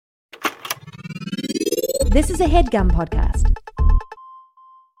This is a HeadGum podcast.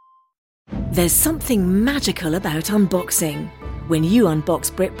 There's something magical about unboxing. When you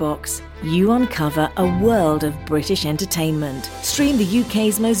unbox BritBox, you uncover a world of British entertainment. Stream the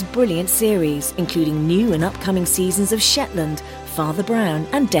UK's most brilliant series, including new and upcoming seasons of Shetland, Father Brown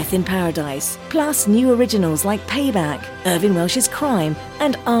and Death in Paradise. Plus new originals like Payback, Irving Welsh's Crime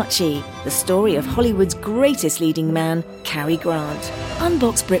and Archie, the story of Hollywood's greatest leading man, Cary Grant.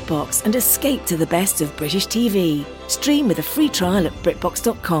 Unbox BritBox and escape to the best of British TV. Stream with a free trial at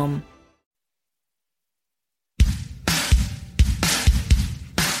BritBox.com.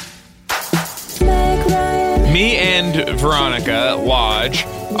 Me and Veronica Lodge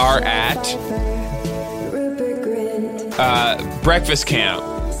are at breakfast camp.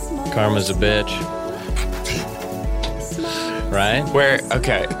 Karma's a bitch. Right?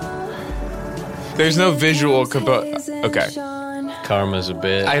 Okay. There's no visual okay. Karma's a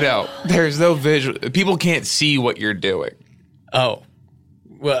bitch. I know. There's no visual. People can't see what you're doing. Oh.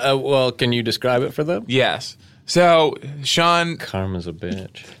 Well, can you describe it for them? Yes. So, Sean... Karma's a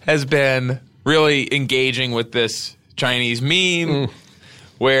bitch. ...has been really engaging with this Chinese meme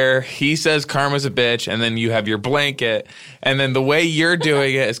where he says karma's a bitch and then you have your blanket. And then the way you're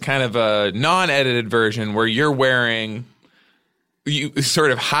doing it is kind of a non-edited version where you're wearing... You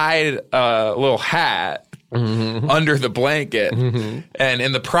sort of hide a little hat under the blanket. And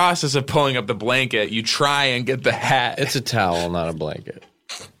in the process of pulling up the blanket, you try and get the hat. It's a towel, not a blanket.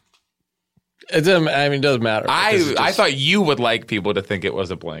 It doesn't matter. I thought you would like people to think it was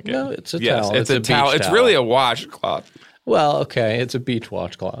a blanket. No, it's a towel. Yes, it's a towel. It's really a washcloth. Well, okay, it's a beach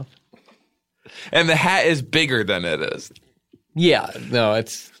washcloth. And the hat is bigger than it is. Yeah, no,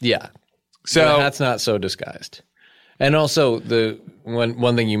 So the hat's not so disguised. And also, the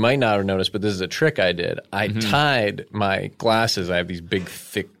one thing you might not have noticed, but this is a trick I did. I tied my glasses. I have these big,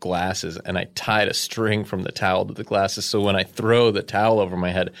 thick glasses, and I tied a string from the towel to the glasses. So when I throw the towel over my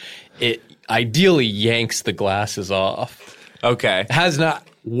head, it ideally yanks the glasses off. Okay. It has not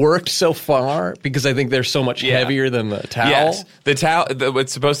worked so far because I think they're so much heavier than the towel. Yes. The towel,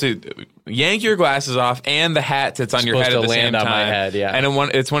 it's supposed to yank your glasses off and the hat sits on your head at the same time. On my head, yeah.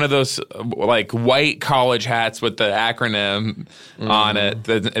 And it's one of those like white college hats with the acronym on it.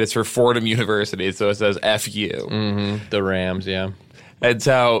 It's for Fordham University, so it says FU. The Rams, yeah. And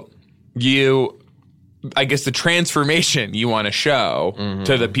so I guess the transformation you want to show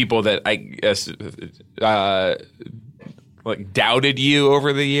to the people that I guess doubted you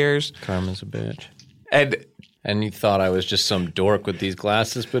over the years. Karma's a bitch. And you thought I was just some dork with these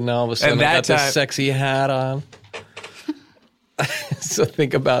glasses, but now all of a sudden I got this sexy hat on. So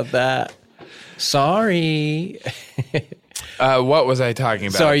think about that. Sorry. What was I talking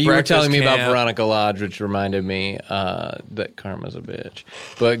about? Sorry, you Breakfast were telling me camp. about Veronica Lodge, which reminded me that karma's a bitch.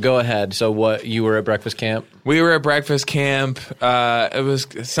 But go ahead. So you were at breakfast camp? We were at breakfast camp. It was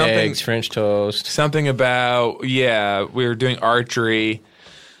something... Eggs, French toast. Something about, we were doing archery,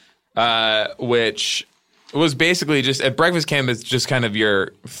 which was basically just... At breakfast camp, it's just kind of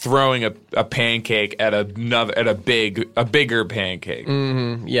you're throwing a pancake at a bigger pancake.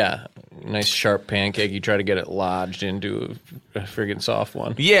 Yeah. Nice sharp pancake. You try to get it lodged into a friggin' soft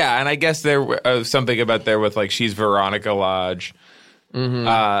one. Yeah, and I guess there was something about there with like she's Veronica Lodge,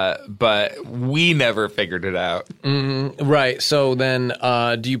 but we never figured it out. Right. So then,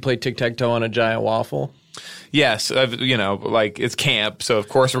 do you play tic-tac-toe on a giant waffle? Yes. It's camp, so of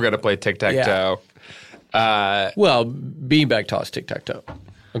course we're going to play tic-tac-toe. Well, beanbag toss tic-tac-toe.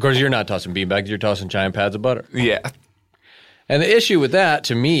 Of course, you're not tossing beanbags. You're tossing giant pads of butter. Yeah. And the issue with that,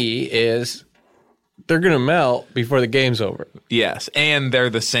 to me, is they're going to melt before the game's over. Yes, and they're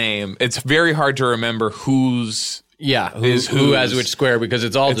the same. It's very hard to remember who has which square because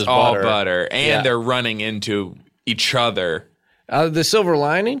it's all butter. And they're running into each other. The silver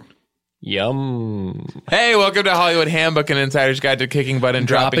lining? Yum. Hey, welcome to Hollywood Handbook, an insider's guide to kicking butt and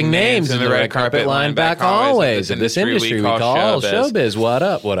dropping names in the red carpet line back hallways of this industry we call showbiz. What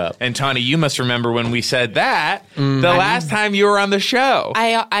up, what up? And Tawny, you must remember when we said that the last time you were on the show.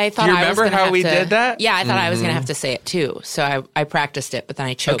 I thought Do you remember how we did that? Yeah, I thought I was going to have to say it too. So I practiced it, but then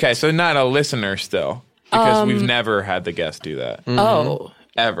I choked. Okay, so not a listener still, because we've never had the guest do that. Oh.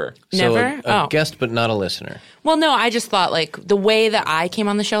 Ever. Never? So a guest, but not a listener. Well, no, I just thought like the way that I came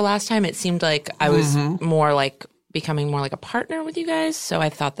on the show last time, it seemed like I was more like becoming more like a partner with you guys. So I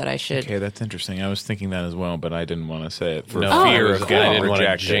thought that I should. Okay, that's interesting. I was thinking that as well, but I didn't want to say it for fear of I getting didn't want to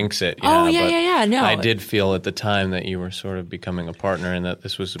rejected. jinx it. Yeah. No. I did feel at the time that you were sort of becoming a partner and that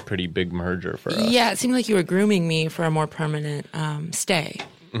this was a pretty big merger for us. Yeah, it seemed like you were grooming me for a more permanent stay.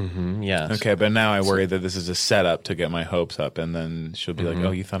 Yes. Okay, but now I worry that this is a setup to get my hopes up, and then she'll be like,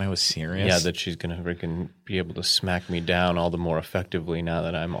 "Oh, you thought I was serious?" Yeah, that she's going to freaking be able to smack me down all the more effectively now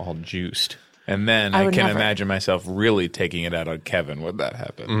that I'm all juiced. And then I can imagine myself really taking it out on Kevin when that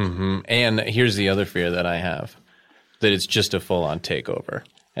happens. And here's the other fear that I have, that it's just a full-on takeover,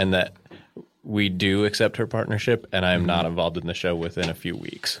 and that we do accept her partnership, and I'm not involved in the show within a few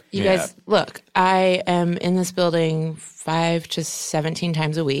weeks. You guys, look, I am in this building 5 to 17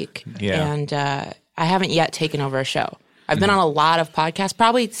 times a week, and I haven't yet taken over a show. I've been on a lot of podcasts,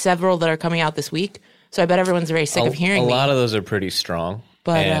 probably several that are coming out this week, so I bet everyone's very sick of hearing me. A lot of those are pretty strong,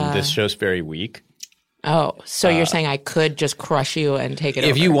 and this show's very weak. Oh, so you're saying I could just crush you and take it over?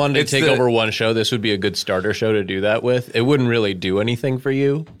 If you wanted to take over one show, this would be a good starter show to do that with. It wouldn't really do anything for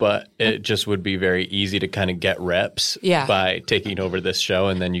you, but it just would be very easy to kind of get reps by taking over this show,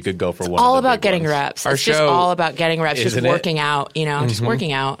 and then you could go for one. All about getting reps. It's just all about getting reps, just working out, just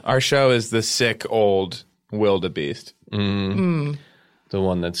working out. Our show is the sick old wildebeest. The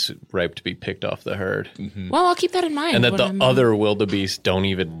one that's ripe to be picked off the herd. Well, I'll keep that in mind. And that the other wildebeest don't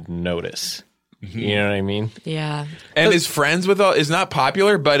even notice. You know what I mean? Yeah. And is not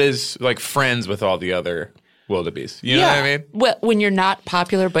popular, but is like friends with all the other wildebeest. You know what I mean? Well, when you're not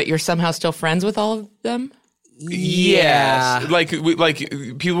popular, but you're somehow still friends with all of them? Yes. Like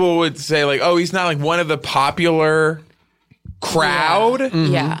people would say like, oh, he's not like one of the popular crowd.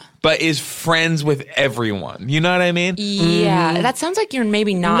 Yeah. But is friends with everyone. You know what I mean? Yeah. That sounds like you're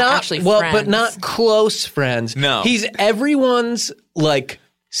maybe not actually friends. But not close friends. No. He's everyone's like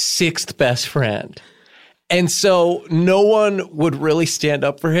sixth best friend. And so no one would really stand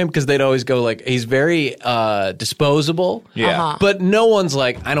up for him because they'd always go like, he's very disposable. Yeah. But no one's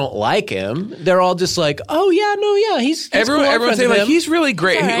like, I don't like him. They're all just like, oh, yeah, he's everyone's saying like, he's really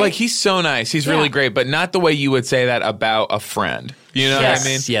great. Right. Like, he's so nice. He's really great, but not the way you would say that about a friend. You know what I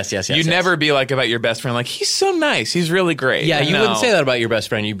mean? Yes. You'd never be like about your best friend, like, he's so nice. He's really great. Yeah, you wouldn't say that about your best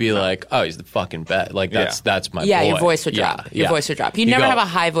friend. You'd be like, oh, he's the fucking best. Like, that's my boy. Yeah, your voice would drop. Your voice would drop. You never have a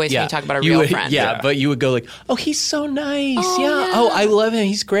high voice when you talk about a real friend. Yeah, but you would go like, oh, he's so nice. Oh, I love him.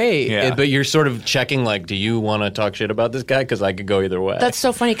 He's great. Yeah. But you're sort of checking like, do you want to talk shit about this guy? Because I could go either way. That's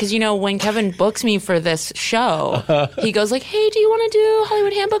so funny because, when Kevin books me for this show, he goes like, hey, do you want to do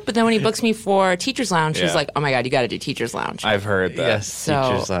Hollywood Handbook? But then when he books me for Teacher's Lounge, he's like, oh my God, you got to do Teacher's Lounge. I've heard that. Yes, So-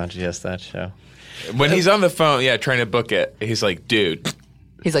 Teacher's Lounge. Yes, that show. When he's on the phone, trying to book it, he's like, dude,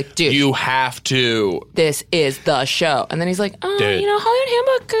 you have to. This is the show. And then he's like, Hollywood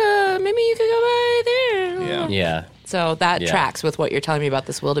Handbook, maybe you could go by there. Yeah. So that tracks with what you're telling me about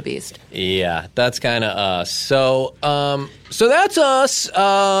this wildebeest. Yeah, that's kind of us. So that's us.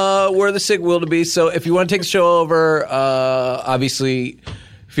 We're the sick wildebeest. So if you want to take the show over, obviously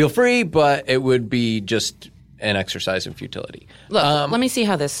feel free, but it would be just an exercise in futility. Look, let me see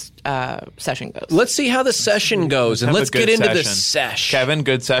how this session goes. Let's see how the session goes, and Have a let's good get into the session. sesh. Kevin,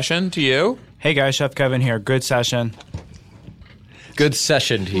 good session to you. Hey guys, Chef Kevin here. Good session. Good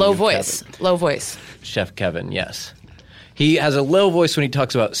session to you, Low voice. Kevin. Low voice. Chef Kevin, yes. He has a low voice when he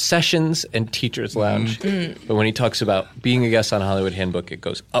talks about sessions and Teacher's Lounge, but when he talks about being a guest on Hollywood Handbook, it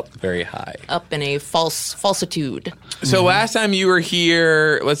goes up very high. Up in a falsitude. So last time you were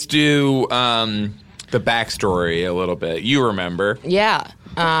here, let's do the backstory a little bit. You remember. Yeah.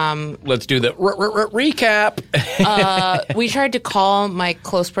 Let's do the recap. We tried to call my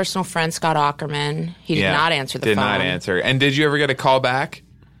close personal friend, Scott Aukerman. He did not answer the phone. Did not answer. And did you ever get a call back?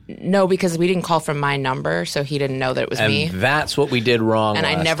 No, because we didn't call from my number, so he didn't know that it was me. And that's what we did wrong And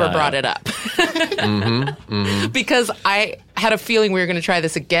I never brought it up. Because I had a feeling we were going to try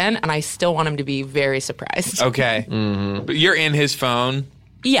this again, and I still want him to be very surprised. Okay. But you're in his phone?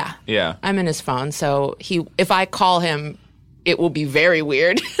 Yeah. Yeah. I'm in his phone, so if I call him, it will be very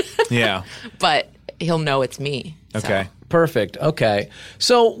weird. Yeah. But he'll know it's me. Okay. Perfect. Okay.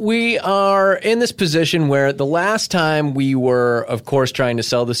 So we are in this position where the last time we were, of course, trying to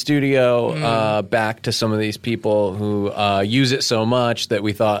sell the studio back to some of these people who use it so much that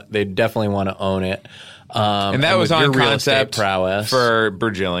we thought they'd definitely want to own it. And that was on real estate concept prowess for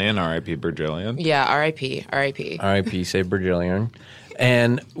Bergillion, R.I.P. Bergillion. Yeah, R.I.P. R.I.P. R.I.P. Say Bergillion.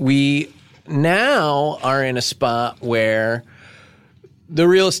 And we now are in a spot where the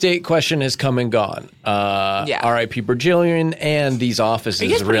real estate question has come and gone. R.I.P. Bergillion and these offices Are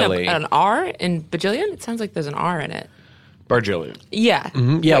you guys really. putting an R in bajillion? It sounds like there's an R in it. Bergillion. Yeah.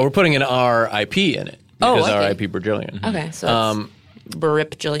 Yeah, we're putting an R.I.P. in it. Because R.I.P. Bergillion. Okay, so it's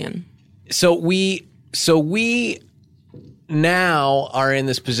Barip-jillion. So we now are in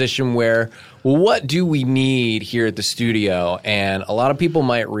this position where, well, what do we need here at the studio? And a lot of people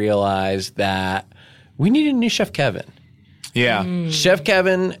might realize that we need a new Chef Kevin. Yeah. Chef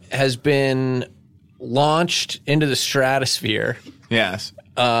Kevin has been launched into the stratosphere. Yes.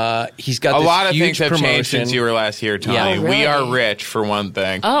 He's got a this lot of huge things have promotion. changed since you were last here, Tawny. Yeah. Oh, really? We are rich, for one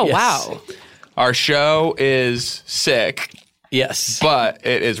thing. Oh, Yes. wow. Our show is sick, Yes. but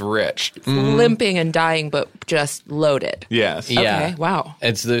it is rich. Limping and dying, but just loaded. Yes. Yeah. Okay, wow.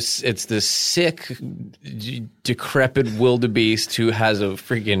 It's this sick, decrepit wildebeest who has a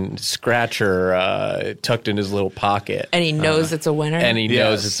freaking scratcher tucked in his little pocket. And he knows it's a winner? And he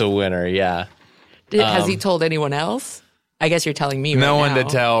knows Yes. it's a winner, yeah. Has he told anyone else? I guess you're telling me No right one now. to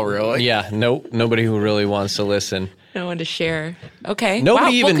tell, really. Yeah, nobody who really wants to listen. No one to share. Okay.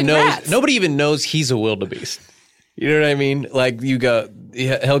 Nobody wow. even well, knows. congrats. Nobody even knows he's a wildebeest. You know what I mean? Like he'll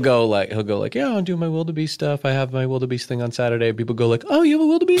go like, yeah, I'll do my wildebeest stuff. I have my wildebeest thing on Saturday. People go like, oh, you have a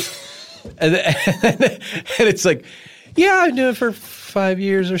wildebeest? and it's like, yeah, I do it for 5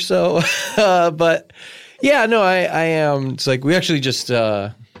 years or so. But yeah, no, I am. It's like we actually just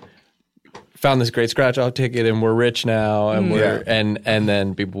found this great scratch off ticket and we're rich now, and and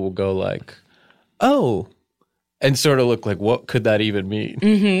then people will go like, oh. And sort of look like, what could that even mean?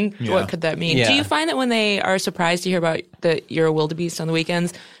 Mm-hmm. Yeah. What could that mean? Yeah. Do you find that when they are surprised to hear about that you're a wildebeest on the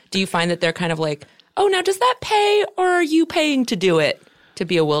weekends, do you find that they're kind of like, oh, now does that pay, or are you paying to do it, to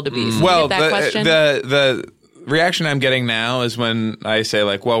be a wildebeest? Well, you get that question? the reaction I'm getting now is when I say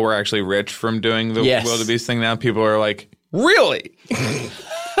like, well, we're actually rich from doing the wildebeest thing now. People are like, really?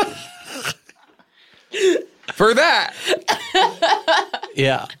 For that?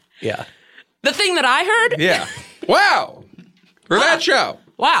 Yeah. The thing that I heard? Yeah. Wow. For that show.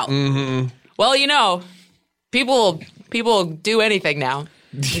 Wow. Mm-hmm. Well, people do anything now.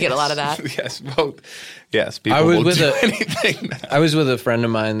 You get a lot of that. Yes. Well, yes. People will do anything now. I was with a friend of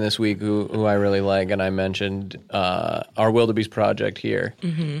mine this week who I really like, and I mentioned our wildebeest project here,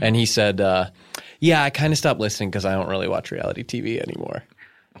 and he said, "Yeah, I kind of stopped listening because I don't really watch reality TV anymore."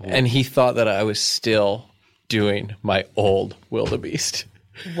 Oh. And he thought that I was still doing my old wildebeest.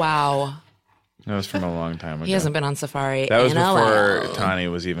 Wow. That was from a long time ago. He hasn't been on Safari. That was in a before while. Tawny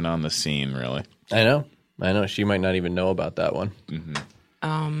was even on the scene, really. I know. She might not even know about that one.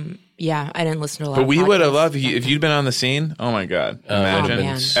 Mm-hmm. Yeah, I didn't listen to a lot. But of we podcasts. would have loved if you'd been on the scene. Oh my God! Imagine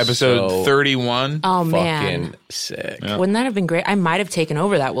man. episode 31. Oh man, Fucking sick. Yeah. Wouldn't that have been great? I might have taken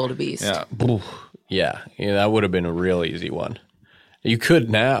over that wildebeest. Yeah. Yeah, that would have been a real easy one. You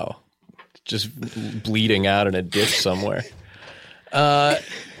could now, just bleeding out in a ditch somewhere.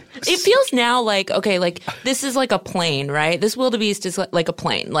 It feels now like, okay, like this is like a plane, right? This wildebeest is like a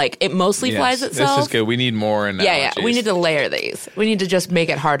plane. Like it mostly flies itself. This is good. We need more analogies. Yeah. We need to layer these. We need to just make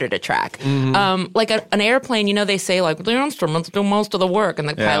it harder to track. Like an airplane, they say like the instruments do most of the work, and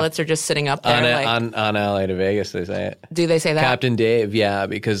the pilots are just sitting up there. On LA to Vegas, they say it. Do they say that? Captain Dave, yeah,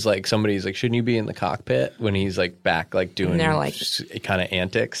 because like somebody's like, shouldn't you be in the cockpit when he's like back, like doing they're like kind of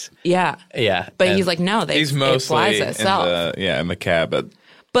antics? Yeah. But he's like, no, He's it mostly flies itself. in the cab.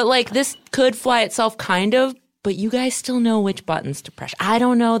 But like this could fly itself kind of, but you guys still know which buttons to press. I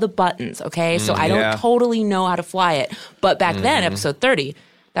don't know the buttons, okay? So I don't totally know how to fly it. But back then, episode 30,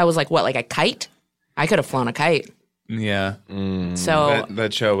 that was like what, like a kite? I could have flown a kite. Yeah. So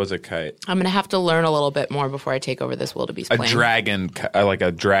that show was a kite. I'm going to have to learn a little bit more before I take over this wildebeest A plane. dragon, like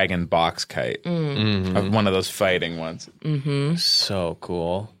a dragon box kite. One of those fighting ones. So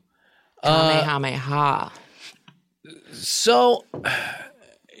cool. Kamehameha. So,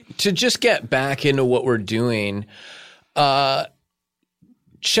 to just get back into what we're doing,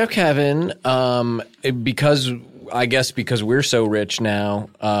 Chef Kevin, because we're so rich now,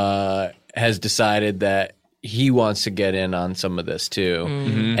 has decided that he wants to get in on some of this too,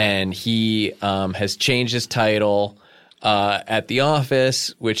 and he has changed his title at the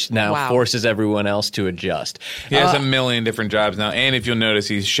office, which now forces everyone else to adjust. He has a million different jobs now, and if you'll notice,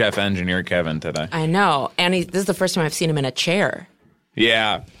 he's Chef Engineer Kevin today. I know. And this is the first time I've seen him in a chair.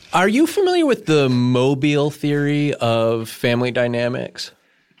 Yeah. Are you familiar with the mobile theory of family dynamics?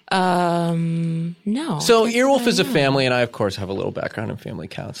 No. So Earwolf is a family, and I, of course, have a little background in family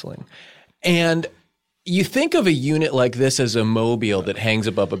counseling. And you think of a unit like this as a mobile that hangs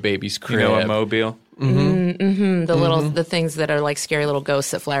above a baby's crib. You know a mobile? The things that are like scary little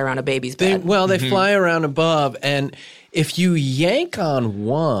ghosts that fly around a baby's bed. They fly around above, and if you yank on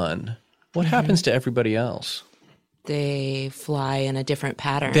one, what happens to everybody else? They fly in a different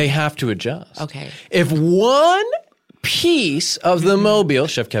pattern. They have to adjust. Okay. If one piece of the mobile,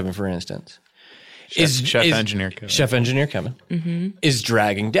 Chef Kevin, for instance, Chef Engineer Kevin, is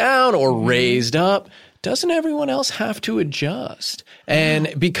dragging down or raised up, doesn't everyone else have to adjust?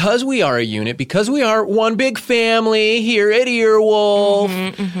 And because we are a unit, because we are one big family here at Earwolf,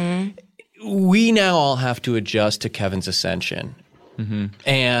 we now all have to adjust to Kevin's ascension. Mm-hmm.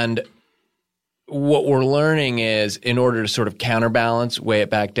 And what we're learning is, in order to sort of counterbalance, weigh it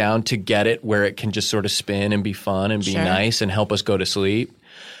back down to get it where it can just sort of spin and be fun and be nice and help us go to sleep,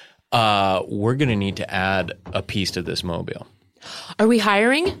 we're going to need to add a piece to this mobile. Are we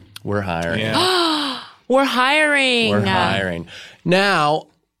hiring? We're hiring. Yeah. We're hiring. Now,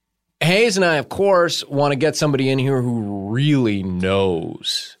 Hayes and I, of course, want to get somebody in here who really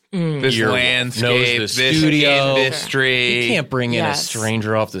knows this landscape, knows this studio industry. You can't bring in a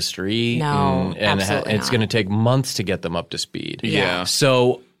stranger off the street. No, and absolutely it's going to take months to get them up to speed. Yeah.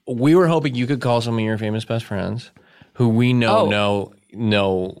 So we were hoping you could call some of your famous best friends who we know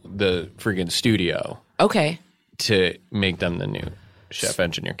the friggin' studio. Okay. To make them the new chef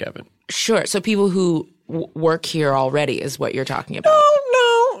engineer, Kevin. Sure. So people who work here already is what you're talking about.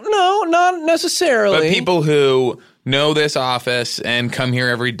 No, not necessarily. But people who know this office and come here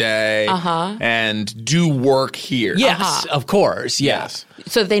every day and do work here. Yes, of course. Yes.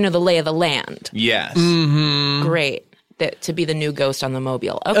 So they know the lay of the land. Yes. Mm-hmm. Great. To be the new ghost on the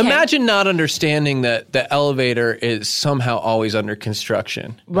mobile. Okay. Imagine not understanding that the elevator is somehow always under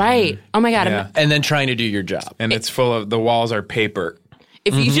construction. Right. Oh my God. Yeah. And then trying to do your job. And it's full of, the walls are paper.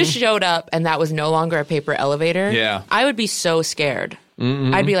 If you just showed up and that was no longer a paper elevator, I would be so scared.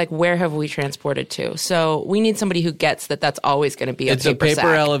 Mm-hmm. I'd be like, where have we transported to? So we need somebody who gets that that's always going to be a it's paper a paper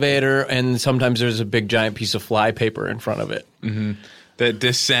sack. elevator, and sometimes there's a big giant piece of fly paper in front of it. Mm-hmm. That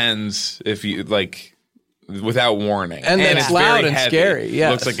descends if you, like, without warning. And then it's loud and heavy. scary. Yes.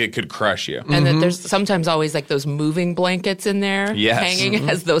 Looks like it could crush you. And then there's sometimes always like those moving blankets in there hanging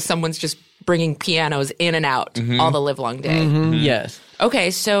as though someone's just bringing pianos in and out all the livelong day. Mm-hmm. Yes.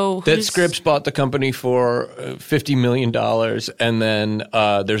 Okay, so that Scripps bought the company for $50 million, and then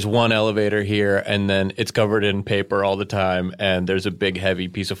there's one elevator here, and then it's covered in paper all the time, and there's a big heavy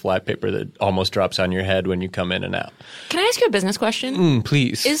piece of flat paper that almost drops on your head when you come in and out. Can I ask you a business question?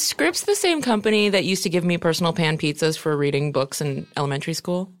 Please. Is Scripps the same company that used to give me personal pan pizzas for reading books in elementary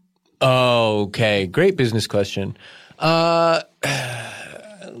school? Okay, great business question. How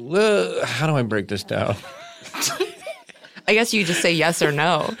do I break this down? I guess you just say yes or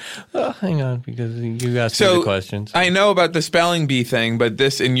no. Hang on, because you asked me the questions. I know about the spelling bee thing, but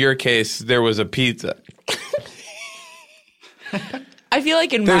this, in your case, there was a pizza. I feel like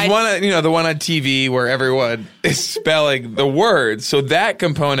there's one, the one on TV where everyone is spelling the words. So that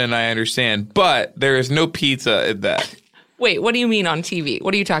component I understand, but there is no pizza in that. Wait, what do you mean on TV?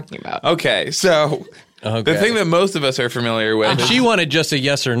 What are you talking about? Okay, so... Okay. The thing that most of us are familiar with. And she wanted just a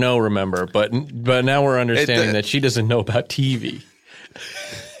yes or no, remember, but now we're understanding that she doesn't know about TV.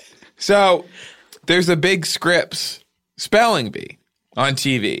 So there's a big Scripps spelling bee on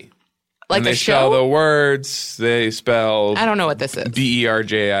TV. Like and they a show? spell the words. They spell. I don't know what this is.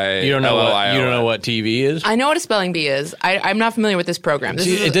 BERJI. You don't know what TV is? I know what a spelling bee is. I'm not familiar with this program.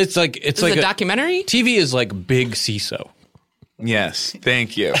 It's like a documentary. TV is like Big CISO. Yes,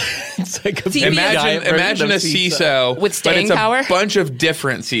 thank you. It's like imagine a CISO with staying power. It's a bunch of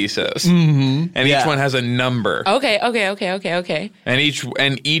different CISOs, and each one has a number. Okay. And each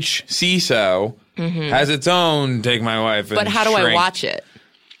CISO has its own. Take my wife. But how do I watch it?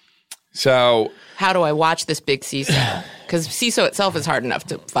 So how do I watch this big CISO? Because CISO itself is hard enough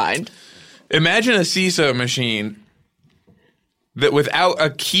to find. Imagine a CISO machine that without a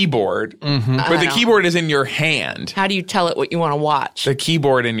keyboard, but the keyboard is in your hand. How do you tell it what you want to watch? The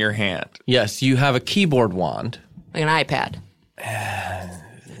keyboard in your hand. Yes, you have a keyboard wand. Like an iPad.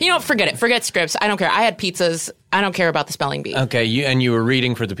 You know what? Forget it. Forget Scripps. I don't care. I had pizzas. I don't care about the spelling bee. Okay, you were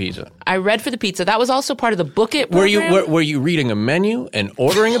reading for the pizza. I read for the pizza. That was also part of the Book It program. Were you reading a menu and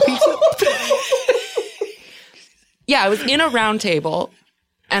ordering a pizza? Yeah, I was in a round table.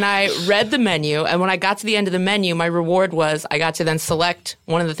 And I read the menu, and when I got to the end of the menu, my reward was I got to then select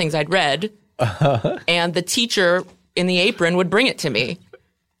one of the things I'd read, and the teacher in the apron would bring it to me.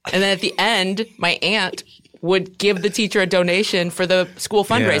 And then at the end, my aunt would give the teacher a donation for the school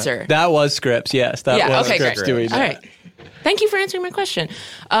fundraiser. Yeah. That was Scripps, yes. That was Scripps doing that. All right. Thank you for answering my question.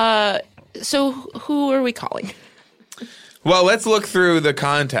 So who are we calling? Well, let's look through the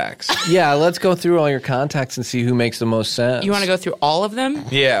contacts. Yeah, let's go through all your contacts and see who makes the most sense. You want to go through all of them?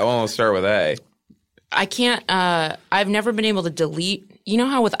 Yeah, well, we'll start with A. I can't, I've never been able to delete. You know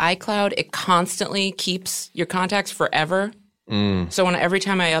how with iCloud, it constantly keeps your contacts forever? So every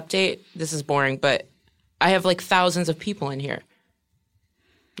time I update, this is boring, but I have like thousands of people in here.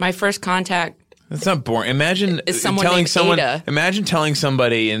 My first contact. That's not boring. Imagine telling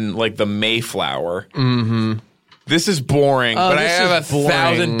somebody in like the Mayflower. This is boring, but I have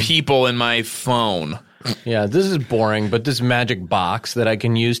 1,000 people in my phone. Yeah, this is boring, but this magic box that I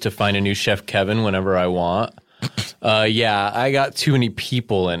can use to find a new Chef Kevin whenever I want. Yeah, I got too many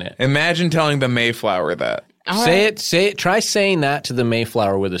people in it. Imagine telling the Mayflower that. Say it. Try saying that to the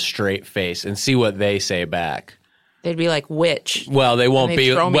Mayflower with a straight face and see what they say back. They'd be like, which? Well, they won't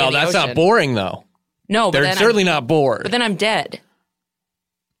be. Well, that's not boring, though. No, but they're certainly not bored. But then I'm dead.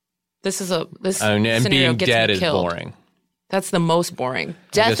 This and being dead is boring. That's the most boring.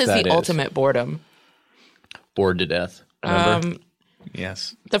 Death is the ultimate boredom. Bored to death. Remember?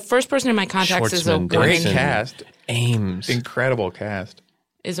 Yes. The first person in my contacts is a woman. Great cast. Ames. Incredible cast.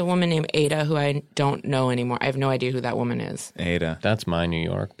 Is a woman named Ada who I don't know anymore. I have no idea who that woman is. Ada. That's my New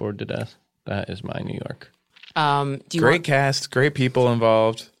York. Bored to death. That is my New York. Great cast. Great people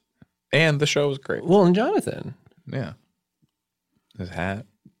involved. And the show was great. Well, and Jonathan. Yeah. His hat.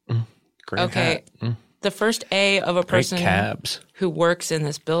 Great hat. The first A of a person who works in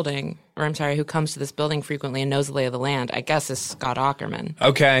this building, or I'm sorry, who comes to this building frequently and knows the lay of the land, I guess is Scott Aukerman.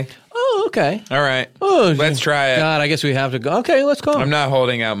 Okay. Oh, okay. All right. Oh, let's try it. God, I guess we have to go. Okay, let's go. I'm not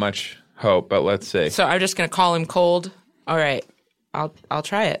holding out much hope, but let's see. So I'm just going to call him cold. All right. I'll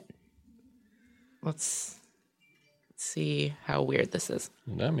try it. Let's see how weird this is.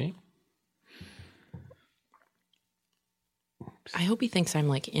 Not me. I hope he thinks I'm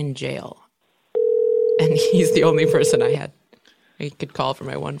like in jail. And he's the only person I could call for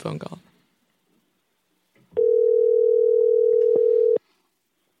my one phone call.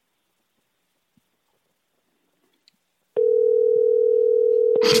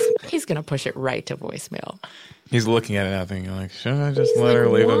 He's going to push it right to voicemail. He's looking at it now thinking like, should I just let her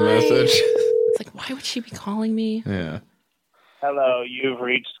leave a message? It's like, why would she be calling me? Yeah. Hello, you've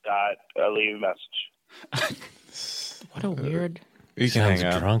reached Scott. Leave a message. What a weird... He sounds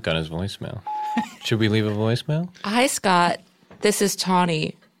drunk on his voicemail. Should we leave a voicemail? Hi, Scott. This is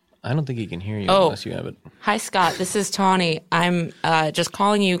Tawny. I don't think he can hear you unless you have it. Hi, Scott. This is Tawny. I'm just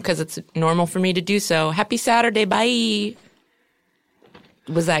calling you because it's normal for me to do so. Happy Saturday. Bye.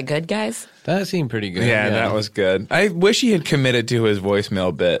 Was that good, guys? That seemed pretty good. Yeah, that was good. I wish he had committed to his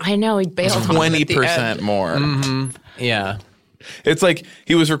voicemail bit. I know. He bailed 20% more. Mm-hmm. Yeah. It's like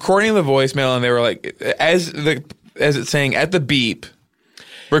he was recording the voicemail and they were like, as it's saying at the beep,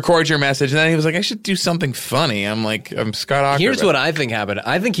 record your message. And then he was like, I should do something funny. I'm Scott Aukerman. Here's what I think happened.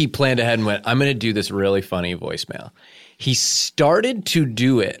 I think he planned ahead and went, I'm going to do this really funny voicemail. He started to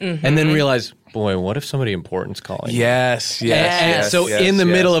do it and then realized, boy, what if somebody important's calling? Yes. So in the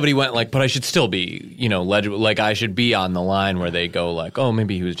middle of it, he went like, but I should still be, legible. Like I should be on the line where they go like, oh,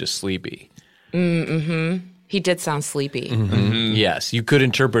 maybe he was just sleepy. Mm-hmm. He did sound sleepy. Mm-hmm. Yes, you could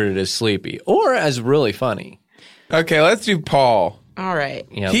interpret it as sleepy or as really funny. Okay, let's do Paul. All right.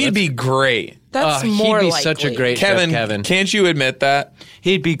 Yeah, he'd be great. That's more he'd be likely. such a great Kevin, Chef Kevin. Can't you admit that?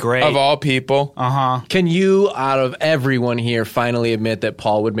 He'd be great. Of all people. Uh-huh. Can you, out of everyone here, finally admit that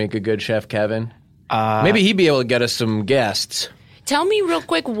Paul would make a good Chef Kevin? Maybe he'd be able to get us some guests. Tell me real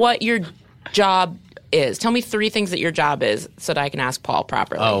quick what your job is. Tell me 3 things that your job is so that I can ask Paul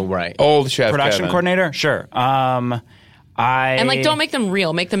properly. Oh, right. Old Chef Production Kevin. coordinator? Sure. And don't make them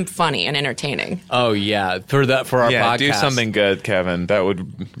real. Make them funny and entertaining. Oh yeah, for our podcast. Do something good, Kevin. That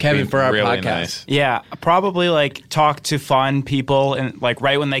would be for our really podcast. Nice. Yeah, probably talk to fun people and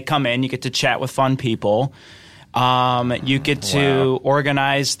right when they come in, you get to chat with fun people. You get to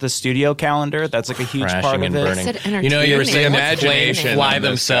organize the studio calendar. That's a huge part of it. You were saying imagination planes fly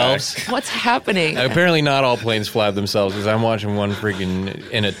themselves. What's happening? Apparently not all planes fly themselves because I'm watching one freaking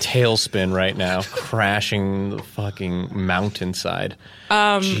in a tailspin right now, crashing the fucking mountainside.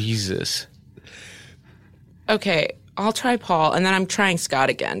 Jesus. Okay, I'll try Paul, and then I'm trying Scott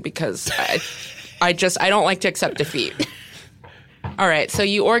again because I don't like to accept defeat. All right, so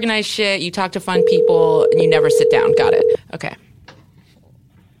you organize shit, you talk to fun people, and you never sit down. Got it. Okay.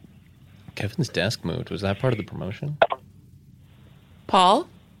 Kevin's desk moved. Was that part of the promotion? Paul?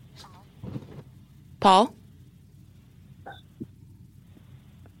 Paul?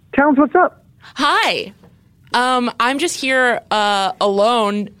 Towns, what's up? Hi. I'm just here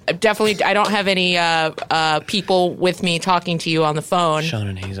alone. Definitely, I don't have any people with me talking to you on the phone. Sean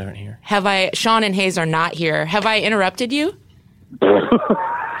and Hayes aren't here. Sean and Hayes are not here. Have I interrupted you?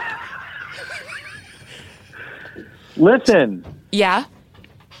 Listen. Yeah?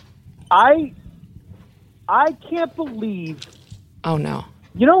 I can't believe. Oh, no.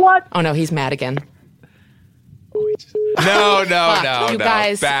 You know what? Oh, no, he's mad again. No. You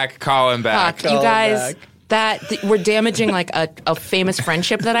guys. Call him back. You guys, we're damaging a famous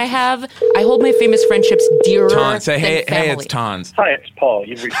friendship that I have. I hold my famous friendships dearer Tons. Say, than family. hey, it's Tons. Hi, it's Paul.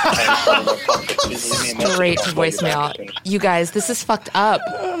 You've reached Straight to voicemail. You guys, this is fucked up.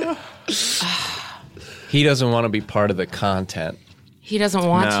 he doesn't want to be part of the content. He doesn't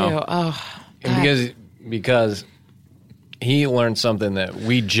want No. to. Oh, And because he learned something that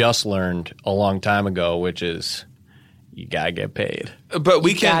we just learned a long time ago, which is you gotta get paid. But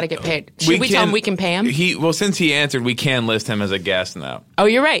we gotta get paid. Should we tell him we can pay him? Since he answered, we can list him as a guest now. Oh,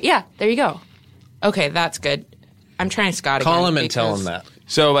 you're right. Yeah, there you go. Okay, that's good. I'm trying Scott again. Call him and tell him that.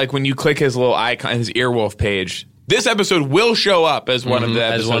 So, like, when you click his little icon, his Earwolf page, this episode will show up as one of the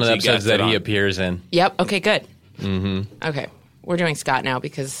episodes, that he appears in. Yep. Okay, good. Mm-hmm. Okay, we're doing Scott now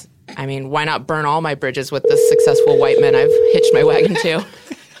because, I mean, why not burn all my bridges with the successful white men I've hitched my wagon to?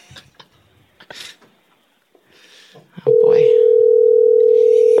 Oh, boy.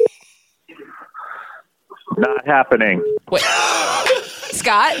 Not happening. Wait.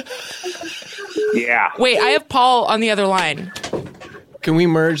 Scott? Yeah. Wait, I have Paul on the other line. Can we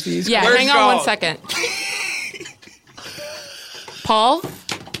merge these? Yeah, Where's hang on Paul? 1 second. Paul,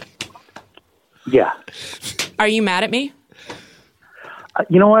 Yeah. are you mad at me?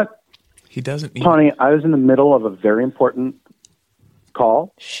 You know what, He doesn't. Tawny? I was in the middle of a very important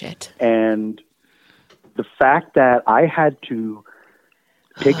call, Shit. and the fact that I had to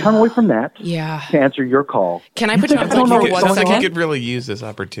take time away from that Yeah. to answer your call. Can I put you on I don't hold know for what's 1 going He on. second? could really use this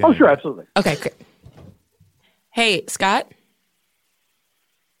opportunity. Oh, sure, absolutely. Okay, great. Hey, Scott?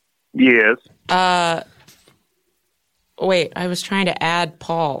 Yes. Wait, I was trying to add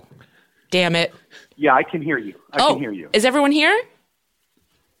Paul. Damn it. Yeah, I can hear you. I can hear you. Is everyone here?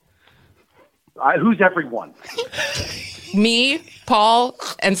 Who's everyone? Me, Paul,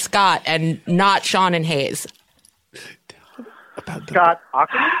 and Scott, and not Sean and Hayes. Scott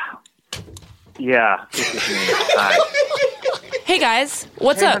Ackerman? Yeah, this is me. Hi. Hey, guys.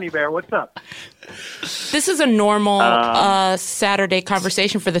 What's Hey, up? Honey Bear, what's up? This is a normal Saturday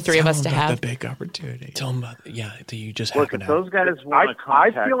conversation for the three of us to have. The big opportunity. Tell him about that you just Look, happen if to have. those guys want to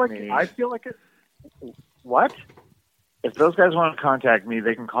contact me, I feel like it. What? if those guys want to contact me,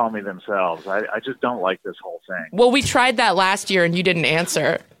 they can call me themselves. I just don't like this whole thing. Well, we tried that last year and you didn't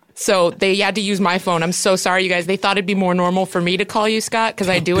answer. So they had to use my phone. I'm so sorry, you guys. They thought it'd be more normal for me to call you, Scott, because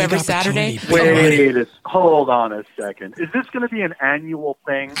I do every Saturday. Hold on a second. Is this going to be an annual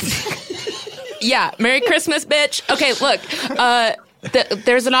thing? Yeah. Merry Christmas, bitch. Okay, look.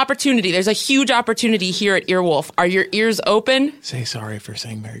 There's an opportunity. There's a huge opportunity here at Earwolf. Are your ears open? Say sorry for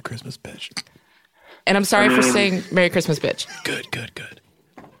saying Merry Christmas, bitch. And I'm sorry for saying Merry Christmas, bitch. Good.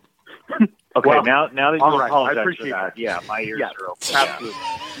 Okay, Well, now that you all right, I apologize for appreciate that, that. yeah, my ears are open. Absolutely.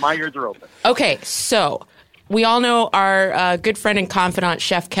 My ears are open. Okay, so we all know our good friend and confidant,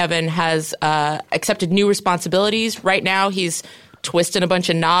 Chef Kevin, has accepted new responsibilities. Right now, he's twisting a bunch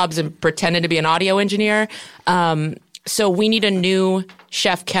of knobs and pretending to be an audio engineer. So we need a new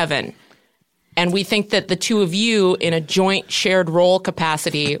Chef Kevin. And we think that the two of you in a joint shared role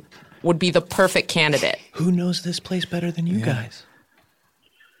capacity would be the perfect candidate. Who knows this place better than you guys?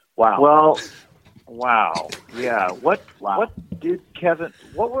 Wow. Well, wow, yeah. What did Kevin?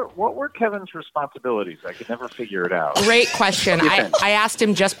 What were Kevin's responsibilities? I could never figure it out. Great question. I asked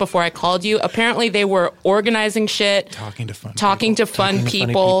him just before I called you. Apparently, they were organizing shit, Talking to fun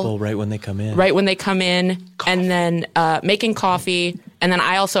people right when they come in. and then making coffee. And then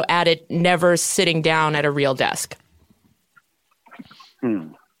I also added never sitting down at a real desk. I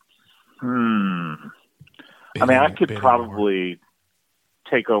mean, I could probably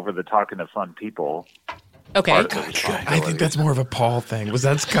take over the talking to fun people. Okay. I think that's more of a Paul thing. Was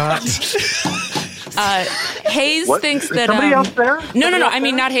that Scott? Hayes What? thinks Is that somebody else there? No. Somebody else I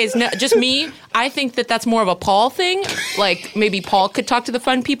mean, there? not Hayes. No, just me. I think that that's more of a Paul thing. Like maybe Paul could talk to the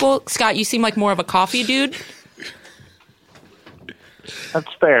fun people. Scott, you seem like more of a coffee dude.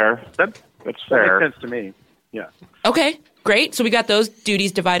 That's fair. That's fair. That makes sense to me. Yeah. Okay, great. So we got those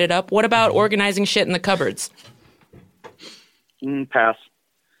duties divided up. What about organizing shit in the cupboards? Pass.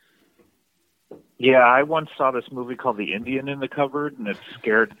 Yeah, I once saw this movie called The Indian in the Cupboard, and it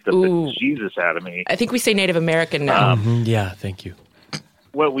scared the bejesus out of me. I think we say Native American now. Yeah, thank you.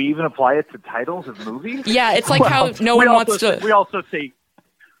 What, we even apply it to titles of movies? Yeah, it's like how no one wants to. We also say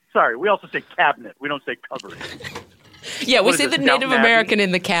cabinet. We don't say cupboard. Yeah, we What is say this, the Downton Native Abbey? American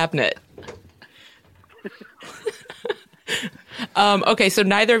in the cabinet. Okay, so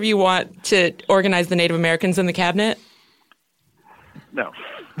neither of you want to organize the Native Americans in the cabinet? No.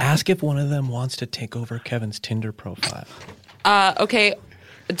 Ask if one of them wants to take over Kevin's Tinder profile. Okay,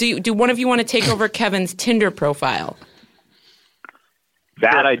 do one of you want to take over Kevin's Tinder profile?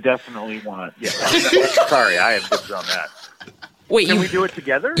 That I definitely want. Yeah. Sorry, I have dibs on that. Wait, Can you we do it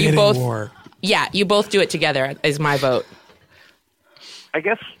together? you both? War. Yeah, you both do it together. Is my vote. I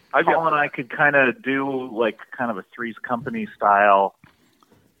guess Paul and I could kind of do like kind of a Three's Company style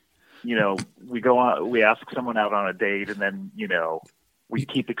we ask someone out on a date, and then, we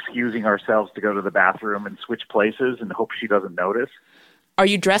keep excusing ourselves to go to the bathroom and switch places and hope she doesn't notice. Are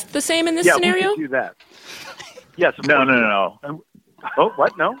you dressed the same in this scenario? Yeah, we could do that. Yes. No. Oh,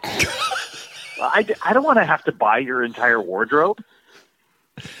 what? No? I don't want to have to buy your entire wardrobe.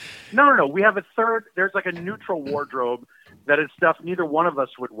 No. We have a third. There's like a neutral wardrobe that is stuff neither one of us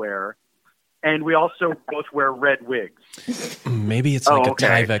would wear. And we also both wear red wigs. Maybe it's like a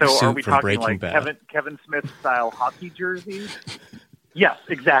Tyvek suit from Breaking like Bad. Kevin Smith style hockey jerseys. Yes,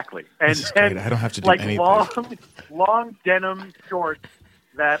 exactly. And I don't have to do like anything. long denim shorts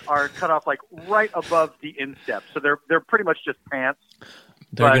that are cut off like right above the instep. So they're pretty much just pants.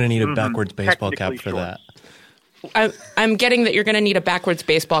 They're going to need a backwards baseball cap for shorts. that. I'm getting that you're going to need a backwards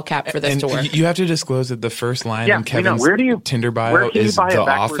baseball cap for this to work. You have to disclose that the first line in Kevin's Tinder bio where can is you buy The a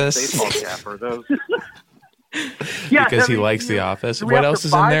backwards Office. baseball cap or those? Because he likes The Office. What else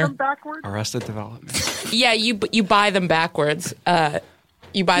is in there? Arrested Development. Yeah, you buy them backwards.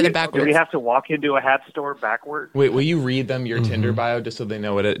 You buy them backwards. Do we have to walk into a hat store backwards? Wait, will you read them your Tinder bio just so they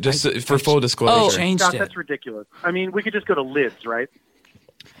know what it? Just for full disclosure. Changed it. That's ridiculous. I mean, we could just go to Lids, right?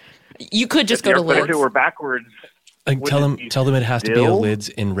 You could just go to Lids. If it were backwards. Tell them it has to be a Lids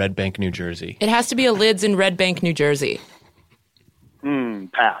in Red Bank, New Jersey. It has to be a Lids in Red Bank, New Jersey.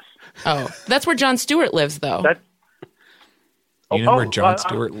 Pass. Oh, that's where Jon Stewart lives, though. You know where Jon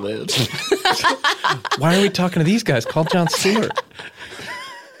Stewart lives? Why are we talking to these guys? Call Jon Stewart.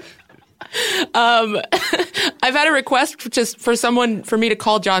 I've had a request just for me to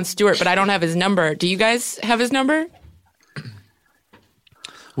call Jon Stewart, but I don't have his number. Do you guys have his number?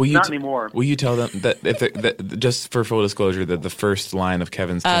 Not anymore. Will you tell them that just for full disclosure, that the first line of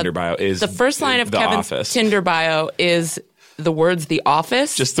Kevin's Tinder bio is the first line of The Kevin's Office. Tinder bio is the words "The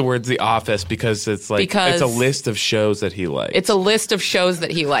Office"? Just the words "The Office" because it's a list of shows that he likes. It's a list of shows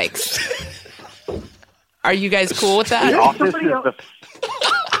that he likes. Are you guys cool with that? The Office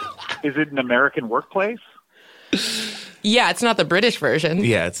is it an American workplace? Yeah, it's not the British version.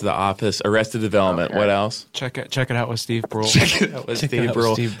 Yeah, it's The Office, Arrested Development. Okay. What else? Check it out with Steve Brule. Check it out with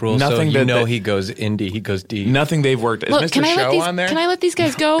Steve Brule. Nothing so he goes indie, he goes deep. Nothing they've worked. Is Look, Mr. Show on there? Can I let these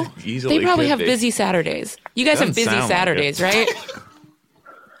guys go? Easily They probably could have be. busy Saturdays. You guys have Doesn't busy sound like Saturdays, right?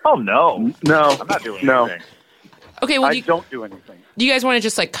 Oh, no. I'm not doing anything. Okay, well, I don't do anything. do you guys want to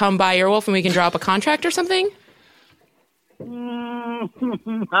just come by Earwolf and we can draw up a contract or something?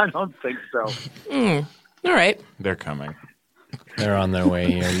 I don't think so. All right. They're coming. They're on their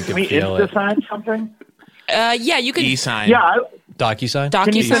way here. You Can can we feel it. Insta-sign something? Yeah, you can. E-sign. Yeah. DocuSign?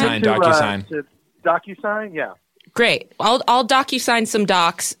 Can you send DocuSign. it to, DocuSign. to DocuSign? Yeah. Great. I'll DocuSign some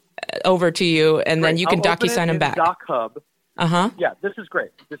docs over to you, and then you can I'll open DocuSign it them in back. Doc Hub. Uh-huh. Yeah, this is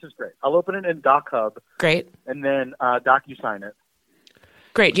great. I'll open it in Doc Hub Great. and then DocuSign it.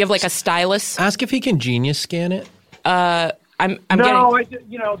 Great. Do you have a stylus? Ask if he can Genius scan it. I'm No,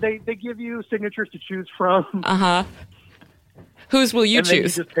 getting. they give you signatures to choose from. Uh-huh. Whose will you and then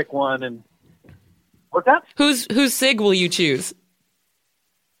choose? you just pick one and. What's that? Whose sig will you choose?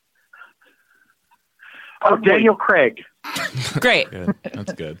 Oh, Daniel Craig. Great. Good.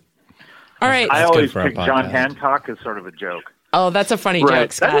 That's good. All right. I good always for our pick John podcast. Hancock as sort of a joke. Oh, that's a funny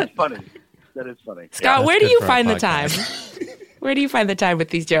joke, Scott. That is funny. Scott, Yeah, where that's do you good for our find the time? podcast. Where do you find the time with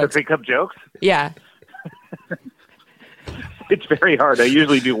these To jokes? pick up jokes? Yeah. It's very hard. I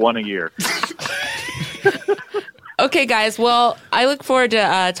usually do one a year. Okay, guys. Well, I look forward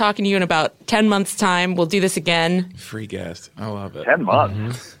to talking to you in about 10 months' time. We'll do this again. Free guest. I love it. 10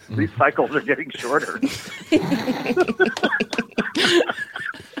 months. These cycles are getting shorter.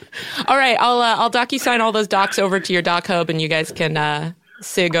 All right. I'll DocuSign all those docs over to your Doc Hub, and you guys can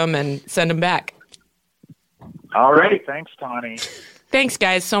sig them and send them back. All right. Thanks, Tawny. Thanks,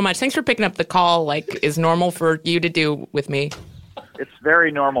 guys, so much. Thanks for picking up the call is normal for you to do with me. It's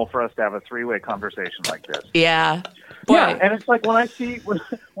very normal for us to have a three-way conversation like this. Yeah. Boy. Yeah, and it's like when I see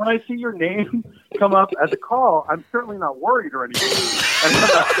your name come up as a call, I'm certainly not worried or anything. And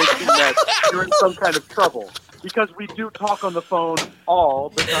I'm not thinking that you're in some kind of trouble because we do talk on the phone all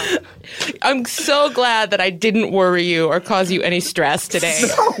the time. I'm so glad that I didn't worry you or cause you any stress today.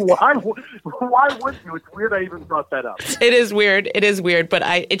 No, why would you? It's weird I even brought that up. It is weird, but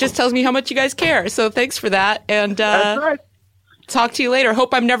it just tells me how much you guys care. So thanks for that. And That's right. talk to you later.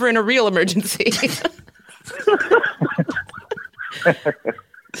 Hope I'm never in a real emergency.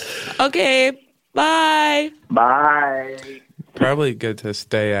 Okay. Bye. Bye. Probably good to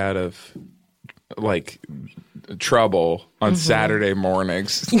stay out of trouble on Saturday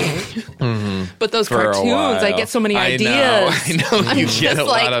mornings. But those cartoons, I get so many ideas. I know. I'm You just get a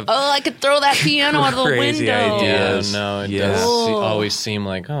like, lot of I could throw that piano out of the crazy window. ideas. No, it Yeah. does always seem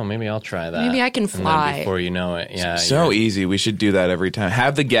like, oh, maybe I'll try that. Maybe I can And fly. then before you know it, So easy. We should do that every time.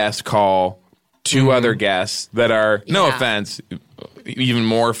 Have the guest call two other guests that are, no offense, even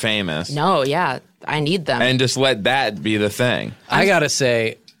more famous. No, yeah, I need them. And just let that be the thing. I gotta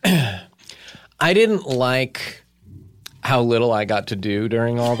say, I didn't like how little I got to do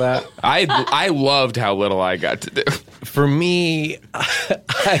during all that. I loved how little I got to do. For me,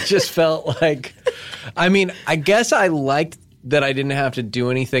 I just felt like, I mean, I guess I liked that I didn't have to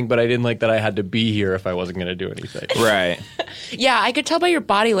do anything, but I didn't like that I had to be here if I wasn't going to do anything. Right. Yeah, I could tell by your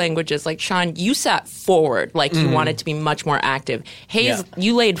body languages. Like, Sean, you sat forward like you wanted to be much more active. Hayes,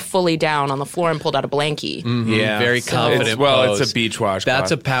 you laid fully down on the floor and pulled out a blankie. Yeah. Very confident pose. pose. It's a beach wash. That's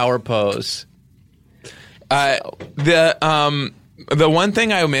a power pose. The one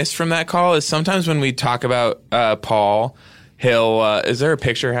thing I missed from that call is sometimes when we talk about Paul, he'll is there a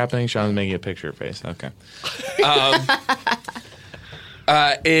picture happening? Sean's making a picture face. Okay.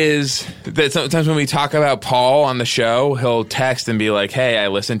 Is that sometimes when we talk about Paul on the show, he'll text and be like, "Hey, I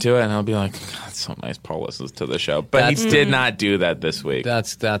listened to it," and I'll be like, "That's so nice. Paul listens to the show," but he did not do that this week.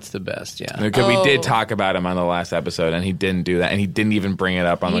 That's the best. Yeah. Because we did talk about him on the last episode, and he didn't do that, and he didn't even bring it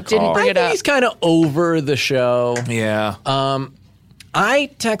up on the call. Didn't bring it up. He's kind of over the show. Yeah. I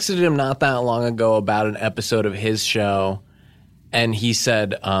texted him not that long ago about an episode of his show, and he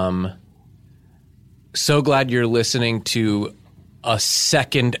said, "So glad you're listening to a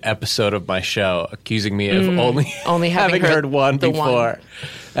second episode of my show," accusing me of only having heard one before.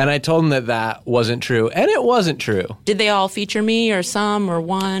 And I told him that wasn't true, and it wasn't true. Did they all feature me, or some, or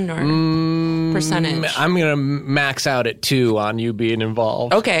one, or percentage? I'm going to max out at 2 on you being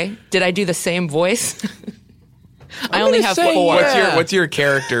involved. Okay. Did I do the same voice? I only have 4. What's your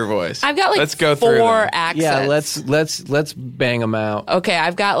character voice? I've got like let's go through 4 them. accents. Yeah, let's bang them out. Okay,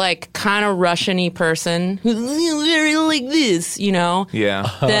 I've got like kind of Russian-y person who's very like this, you know?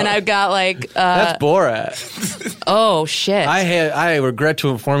 Yeah. Then I've got like That's Borat. oh shit. I regret to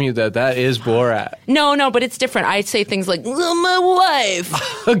inform you that is Borat. No, but it's different. I say things like my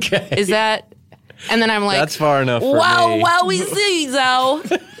wife. Okay. Is that? And then I'm like, that's far enough for wow, me. wow, we see so.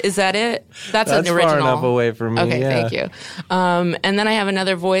 Is that it? That's an original. Far enough away from me. Okay, yeah. thank you. And then I have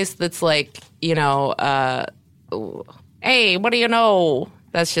another voice that's like, you know, hey, what do you know?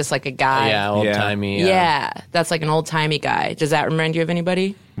 That's just like a guy. Yeah, old-timey. Yeah, that's like an old-timey guy. Does that remind you of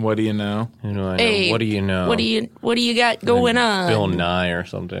anybody? What do you know? Who do I know? Hey, what do you know? What do you got going on? Bill Nye or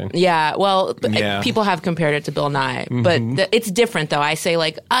something. Yeah, well, Yeah. people have compared it to Bill Nye, but it's different though. I say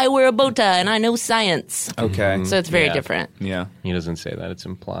like, I wear a bow tie and I know science. Okay. So it's very Yeah. different. Yeah. He doesn't say that. It's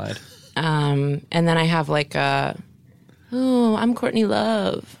implied. And then I have like I'm Courtney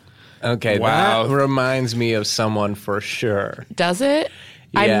Love. Okay, Wow. that reminds me of someone for sure. Does it?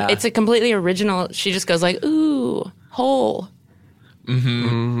 Yeah. It's a completely original. She just goes like, ooh, hole.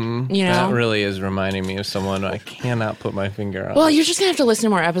 Mm-hmm. You know? That really is reminding me of someone I cannot put my finger on. Well, you're just going to have to listen to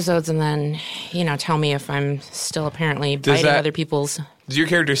more episodes and then, you know, tell me if I'm still apparently biting other people's... Does your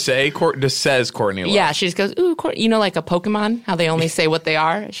character say, just says Courtney Love? Yeah, she just goes, ooh, you know, like a Pokemon, how they only say what they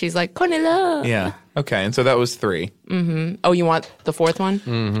are? She's like, Courtney Love. Yeah. Okay, and so that was 3. Mm-hmm. Oh, you want the 4th one?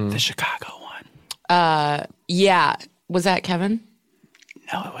 The Chicago one. Yeah. Was that Kevin?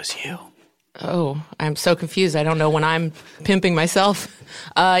 No, it was you. Oh, I'm so confused. I don't know when I'm pimping myself.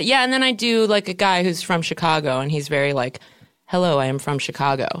 Yeah, and then I do like a guy who's from Chicago, and he's very like, hello, I am from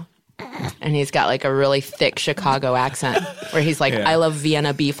Chicago. And he's got like a really thick Chicago accent where he's like, I love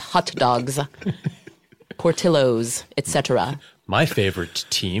Vienna beef hot dogs, Portillo's, etc. My favorite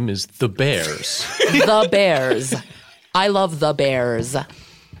team is the Bears. The Bears. I love the Bears.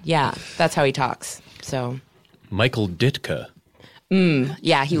 Yeah, that's how he talks. So, Michael Ditka.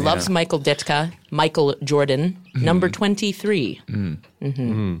 yeah, he loves Michael Ditka, Michael Jordan, number 23.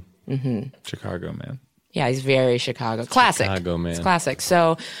 Chicago, man. Yeah, he's very Chicago. Classic. Chicago, man. It's classic.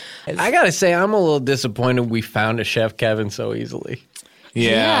 So, I gotta say, I'm a little disappointed we found a Chef Kevin so easily.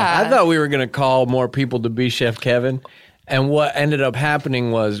 yeah. I thought we were gonna call more people to be Chef Kevin. And what ended up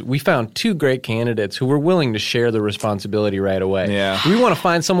happening was we found 2 great candidates who were willing to share the responsibility right away. Yeah. We want to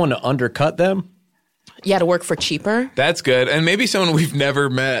find someone to undercut them. Yeah, to work for cheaper. That's good. And maybe someone we've never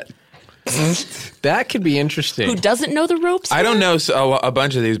met. That could be interesting. Who doesn't know the ropes? I don't know a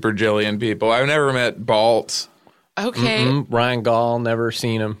bunch of these Brazilian people. I've never met Baltz. Okay. Ryan Gall, never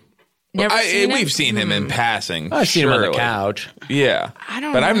seen him. Never seen him? We've seen him in passing. I've seen him on the surely. couch. Yeah. I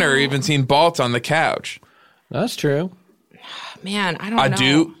don't But I've know. never even seen Baltz on the couch. That's true. Man, I don't know.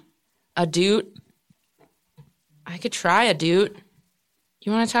 Dude. A dude? I could try a dude.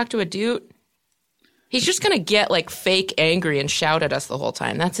 You want to talk to a dude? He's just going to get like fake angry and shout at us the whole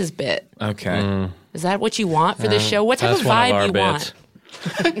time. That's his bit. Okay. Is that what you want for this show? What type of vibe you want?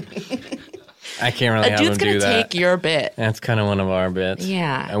 I can't really have him do that. A dude's going to take your bit. That's kind of one of our bits.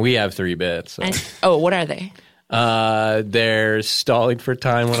 Yeah. And we have 3 bits. So. What are they? They're stalling for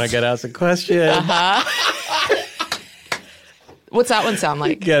time when I get asked a question. What's that one sound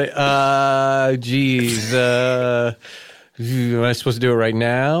like? Get it? Geez. Am I supposed to do it right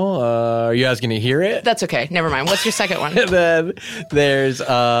now? Are you guys going to hear it? That's okay. Never mind. What's your second one? And then there's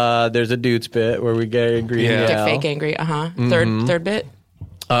a dude's bit where we get angry. Yeah. Get fake angry. Third bit.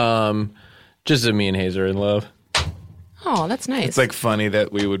 Just that me and Hayes are in love. Oh, that's nice. It's like funny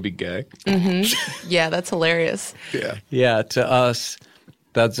that we would be gay. Yeah, that's hilarious. Yeah. Yeah, to us,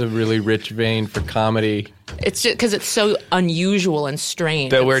 that's a really rich vein for comedy. It's just because it's so unusual and strange.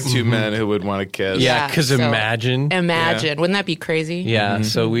 That we're 2 men who would want to kiss. Yeah, because so imagine. Wouldn't that be crazy? Yeah,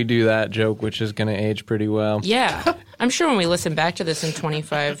 so we do that joke, which is going to age pretty well. Yeah. I'm sure when we listen back to this in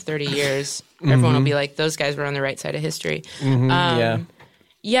 25, 30 years, everyone will be like, those guys were on the right side of history. Yeah.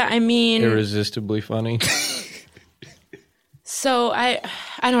 Yeah, I mean... Irresistibly funny. So I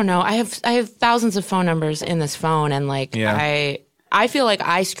don't know. I have thousands of phone numbers in this phone, and like I feel like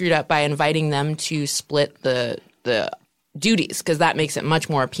I screwed up by inviting them to split the duties because that makes it much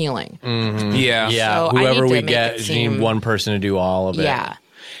more appealing. Yeah. Yeah, So whoever we make get, it you need seem- one person to do all of it. Yeah.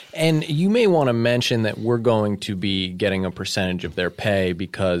 And you may want to mention that we're going to be getting a percentage of their pay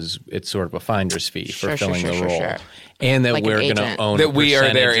because it's sort of a finder's fee for filling the role. Sure. And that Like an we're going to agent. own That a we are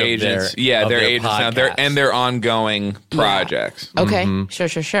their percentage of agents. their, They're their agents now. podcast. They're ongoing projects. Okay.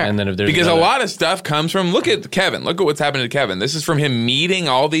 Sure. And then if there's Because a another- lot of stuff comes from, look at Kevin. Look at what's happened to Kevin. This is from him meeting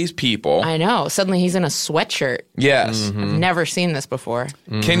all these people. I know. Suddenly he's in a sweatshirt. Yes. I've never seen this before.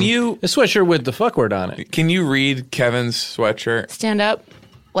 Can you a sweatshirt with the fuck word on it. read Kevin's sweatshirt? Stand up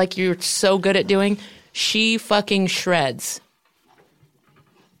like you're so good at doing. She fucking shreds.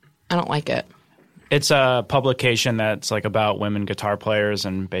 I don't like it. It's a publication that's like about women guitar players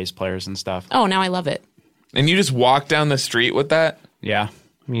and bass players and stuff. Oh, now I love it. And you just walk down the street with that? Yeah.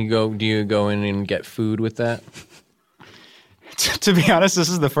 Do you go in and get food with that? To be honest, this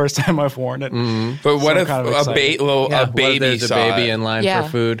is the first time I've worn it. But what if kind of a excited. baby What if there's a saw baby it? in line Yeah. for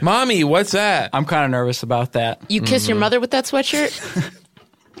food? Mommy, what's that? I'm kind of nervous about that. You kiss your mother with that sweatshirt?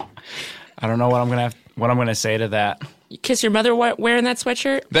 I don't know what I'm gonna say to that. You kiss your mother wearing that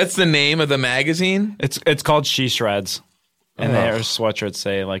sweatshirt? That's the name of the magazine? It's called She Shreds, and their sweatshirts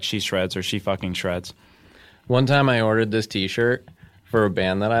say like She Shreds or She fucking shreds. One time I ordered this T-shirt for a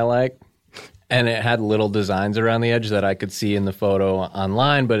band that I like, and it had little designs around the edge that I could see in the photo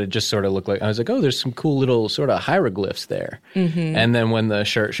online, but it just sort of looked like, I was like, oh, there's some cool little sort of hieroglyphs there. And then when the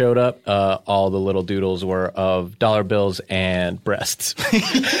shirt showed up, all the little doodles were of dollar bills and breasts.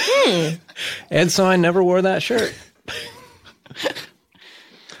 And so I never wore that shirt.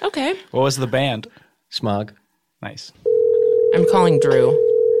 Okay. What was the band? Smog. Nice. I'm calling Drew.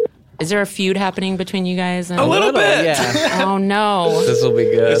 Is there a feud happening between you guys? A little bit. Yeah. Oh, no. This will be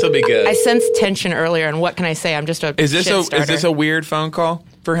good. This will be good. I sensed tension earlier, and what can I say? I'm just a Is this shit-starter. a weird phone call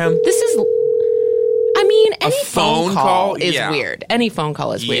for him? This is... I mean, any phone phone call? call is Yeah. weird. Any phone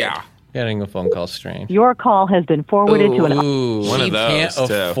call is weird. Yeah. Getting a phone call strange. Your call has been forwarded to an. Ooh, One of he those, can't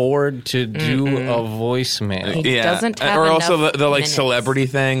too. afford to do a voicemail. He doesn't have or also enough the like minutes. celebrity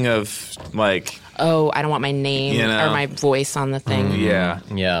thing of like Oh, I don't want my name You know. or my voice on the thing. yeah.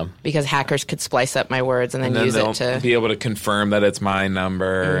 Yeah. Because hackers could splice up my words and then, And then use they'll it to... be able to confirm that it's my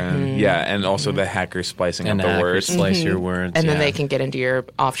number, and also the hacker splicing And up the hackers words. slice your words. And then yeah. they can get into your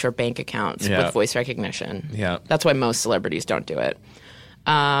offshore bank accounts Yeah. with voice recognition. Yeah. That's why most celebrities don't do it.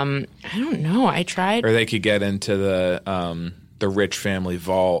 I don't know. I tried. Or they could get into the rich family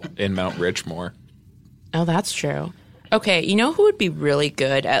vault in Mount Richmore. Oh, that's true. Okay, you know who would be really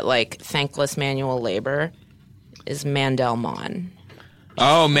good at like thankless manual labor is Mandel Mon.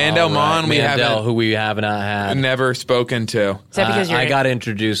 Oh, Mandel Mon, we Mandel, who we have not had. never spoken to. Is that because you're? I got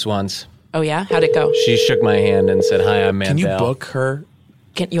introduced once. Oh yeah, how'd it go? She shook my hand and said, "Hi, I'm Mandel." Can you book her?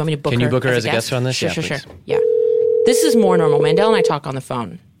 You want me to book her? Can you book her as a guest on this? Sure, Yeah, sure, please. sure. Yeah. This is more normal. Mandel and I talk on the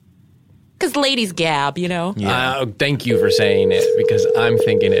phone. Because ladies gab, you know? Thank you for saying it because I'm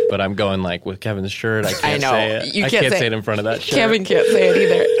thinking it, but I'm going like with Kevin's shirt. I can't I know. say it. You I can't can't say say it. it in front of that shirt. Kevin can't say it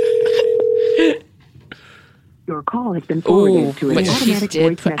either. Your call has been forwarded to an but she automatic did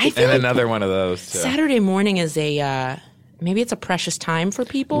voice put- I message. feel And like another one of those. Too. Saturday morning is maybe it's a precious time for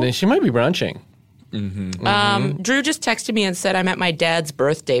people. Then she might be brunching. Drew just texted me and said I'm at my dad's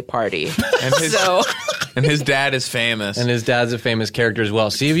birthday party. And his, So and his dad is famous. And his dad's a famous character as well.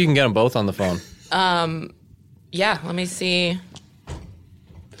 See if you can get them both on the phone. Yeah, let me see.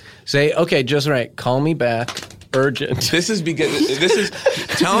 Say, okay, just right. Call me back. Urgent. This is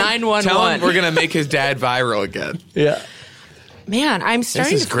tell him 911. we're gonna make his dad viral again. Yeah. Man, I'm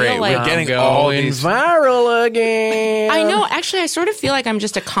starting This is to great. feel like We're getting I'm all going these viral again. I know. Actually, I sort of feel like I'm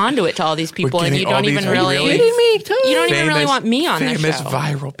just a conduit to all these people, and getting you all don't these even really. kidding me? You don't even really want me on this show. famous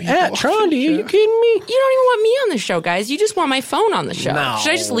viral people. At Trondy, are you kidding me? You don't even want me on the show, guys. You just want my phone on the show. No.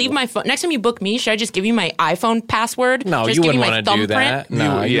 Should I just leave my phone? Next time you book me, should I just give you my iPhone password? No, just you give wouldn't my want to do thumbprint? that.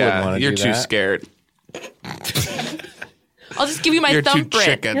 No, you wouldn't want to do you're that. too scared. I'll just give you my You're too thumbprint.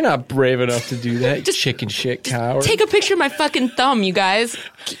 chicken. You're not brave enough to do that. Just chicken shit coward. Take a picture of my fucking thumb, you guys.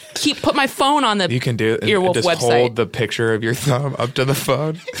 Put my phone on the You can do it. Earwolf Just website. hold the picture of your thumb up to the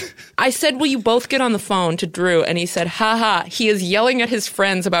phone. I said, will you both get on the phone to Drew? And he said, haha, he is yelling at his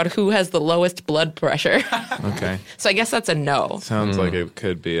friends about who has the lowest blood pressure. Okay. So I guess that's a no. Sounds like it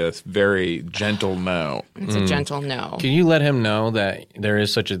could be a very gentle no. It's a gentle no. Can you let him know that there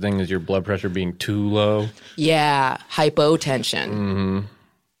is such a thing as your blood pressure being too low? Yeah, hypotension. Mm-hmm.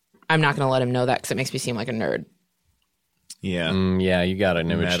 I'm not going to let him know that because it makes me seem like a nerd. Yeah. Yeah, you got an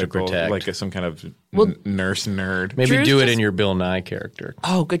image Medical, to protect. like some kind of nurse nerd. Maybe Drew's do it just- in your Bill Nye character.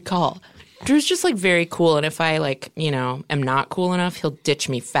 Oh, good call. Drew's just like very cool. And if I am not cool enough, he'll ditch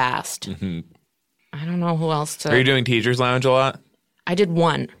me fast. Mm-hmm. I don't know who else to. Are you doing Teacher's Lounge a lot? I did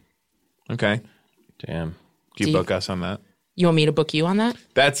one. Okay. Damn. Do you book us on that? You want me to book you on that?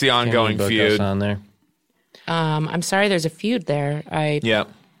 That's the Can you ongoing book us feud. on there? I'm sorry there's a feud there. I Yeah.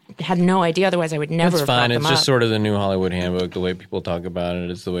 had no idea. Otherwise, I would never It's have brought fine. them It's just up. sort of the new Hollywood handbook. The way people talk about it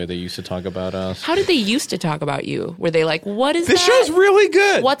is the way they used to talk about us. How did they used to talk about you? Were they like, what is This that? show's really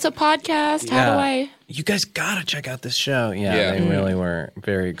good. What's a podcast? How do I? You guys gotta check out this show. Yeah, Yeah. they really were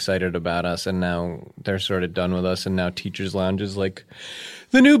very excited about us, and now they're sort of done with us. And now Teachers Lounge is like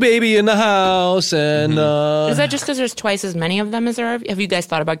the new baby in the house. And Is that just because there's twice as many of them as there are? Have you guys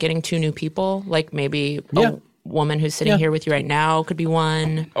thought about getting 2 new people? Like maybe Yeah. a woman who's sitting here with you right now could be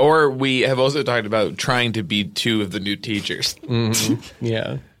one. Or we have also talked about trying to be 2 of the new teachers.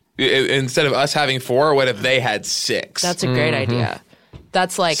 yeah, Instead of us having 4, what if they had 6? That's a great idea.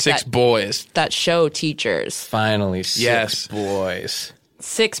 That's like 6 that, boys. that show Teachers. finally, 6 Yes. boys.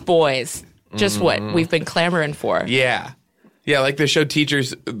 6 boys. Just what we've been clamoring for. Yeah. Yeah, like the show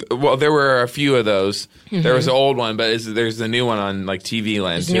Teachers. Well, there were a few of those. There was an old one, but there's the new one on like TV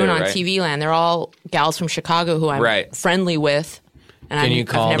Land. There's a new one on right? TV Land. They're all gals from Chicago who I'm Right. friendly with. And Can you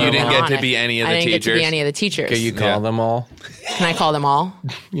call I've never them? You didn't been get on to it. be any of the I didn't get to teachers? be any of the teachers. Can you call Yeah. them all? Can I call them all?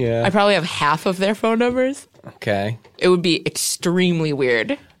 Yeah. I probably have half of their phone numbers. Okay. It would be extremely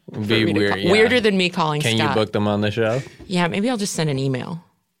weird. It'd be for me to weird. call- Yeah. Weirder than me calling Can Scott. you book them on the show? Yeah, maybe I'll just send an email.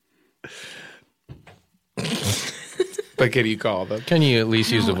 But can you call them? Can you at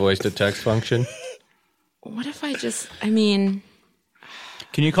least use the voice to text function? What if I just, I mean,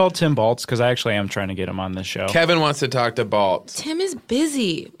 Can you call Tim Baltz? Because I actually am trying to get him on this show. Kevin wants to talk to Baltz. Tim is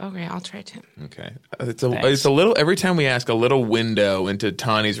busy. Okay, I'll try Tim. Okay. It's a little, every time we ask a little window into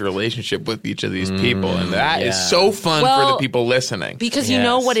Tawny's relationship with each of these people. And that is so fun for the Well, people listening. Because you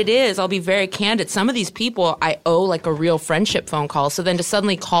know Yes. what it is. I'll be very candid. Some of these people, I owe like a real friendship phone call. So then to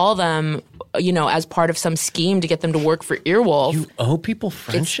suddenly call them, as part of some scheme to get them to work for Earwolf. You owe people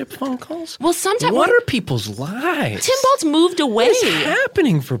friendship phone calls? Well, sometimes What are people's lives? Tim Baltz moved away. What is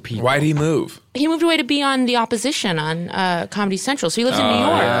happening for people? Why'd he move? He moved away to be on The Opposition on Comedy Central. So he lives in New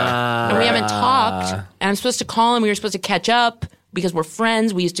York. And we haven't talked. And I'm supposed to call him. We were supposed to catch up because we're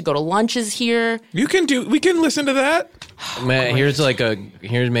friends. We used to go to lunches here. We can listen to that. Man, here's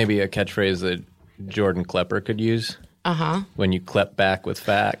maybe a catchphrase that Jordan Klepper could use. Uh-huh. When you klep back with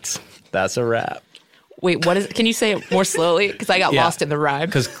facts, that's a wrap. Wait, what is it? Can you say it more slowly? Because I got Yeah. lost in the rhyme.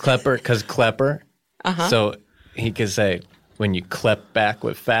 Because Klepper. So he could say, when you klep back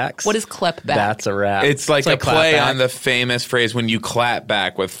with facts. What is klep back? That's a wrap. It's like a clap play back. on the famous phrase, when you clap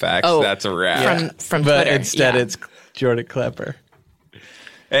back with facts, Oh, that's a wrap. From But Twitter. instead yeah. it's Jordan Klepper.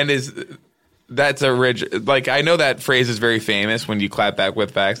 And that's like, I know that phrase is very famous, when you clap back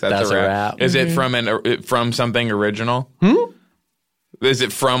with facts, that's a wrap. Is it from something original? Is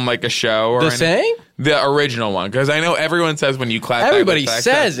it from like a show or The saying? The original one, because I know everyone says when you clap Everybody back with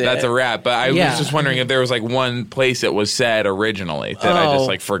facts, says that's it. a wrap. But I Yeah. was just wondering if there was like one place it was said originally that I just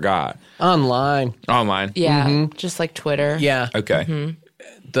like forgot. Online. Online. Yeah, just like Twitter. Yeah. Okay.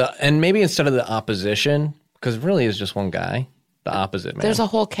 And maybe instead of the opposition, because it really is just one guy, the opposite man. There's a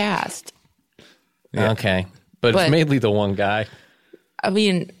whole cast. Okay. But But- it's mainly the one guy.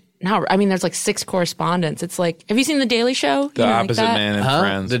 There's like 6 correspondents. It's like, have you seen The Daily Show? The opposite man and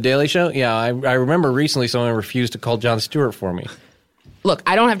friends. The Daily Show? Yeah, I remember recently someone refused to call Jon Stewart for me. Look,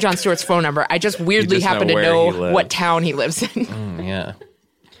 I don't have Jon Stewart's phone number. I just weirdly happen to know what town he lives in. Yeah.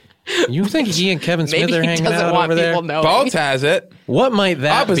 You think he and Kevin Smith are hanging out over there? Bolts has it. What might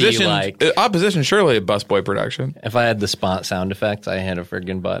that be like? Opposition, surely a busboy production. If I had the sound effects, I hit a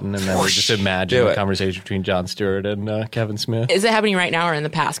friggin' button, and then we just imagine a conversation between Jon Stewart and Kevin Smith. Is it happening right now or in the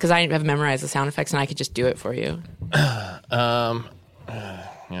past? Because I have memorized the sound effects, and I could just do it for you. Yeah.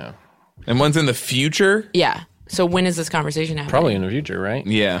 And one's in the future? Yeah. So when is this conversation happening? Probably in the future, right?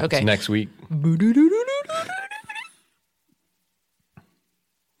 Yeah. Okay. It's next week.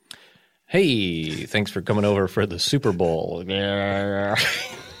 Hey, thanks for coming over for the Super Bowl. Nice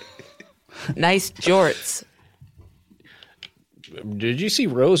jorts. Did you see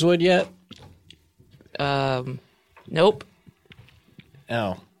Rosewood yet? Nope.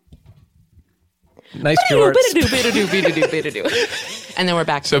 Oh. Nice jorts. And then we're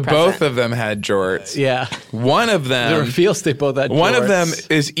back to So the present. both of them had jorts. Yeah. One of them... It reveals they both had jorts. One of them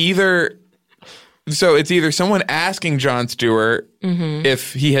is either... So it's either someone asking Jon Stewart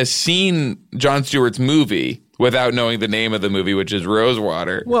if he has seen Jon Stewart's movie without knowing the name of the movie, which is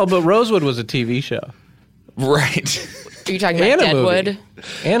Rosewater. Well, but Rosewood was a TV show. Right. Are you talking about Deadwood?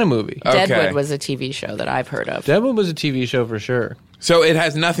 And a movie. Okay. Deadwood was a TV show that I've heard of. Deadwood was a TV show for sure. So it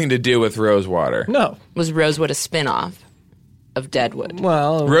has nothing to do with Rosewater. No. Was Rosewood a spin-off of Deadwood?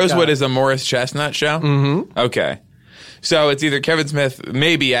 Well, Rosewood is a Morris Chestnut show? Mm-hmm. Okay. So it's either Kevin Smith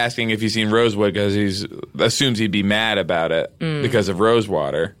maybe asking if he's seen Rosewood because he assumes he'd be mad about it because of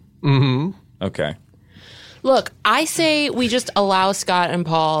Rosewater. Mm-hmm. Okay. Look, I say we just allow Scott and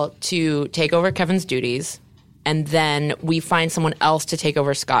Paul to take over Kevin's duties, and then we find someone else to take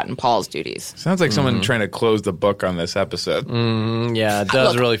over Scott and Paul's duties. Sounds like someone trying to close the book on this episode. Yeah, it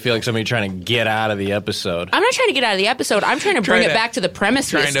does really feel like somebody trying to get out of the episode. I'm not trying to get out of the episode. I'm trying to bring it back to the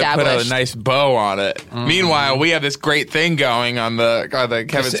premise we established. Trying to put a nice bow on it. Meanwhile, we have this great thing going on the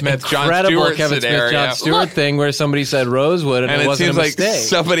Kevin Smith, Jon Stewart Kevin scenario. Smith, Jon Stewart thing where somebody said Rosewood and it wasn't seems a mistake. like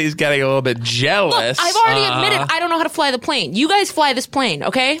somebody's getting a little bit jealous. Look, I've already admitted I don't know how to fly the plane. You guys fly this plane,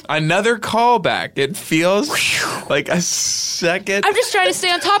 okay? Another callback. It feels like a second. I'm just trying to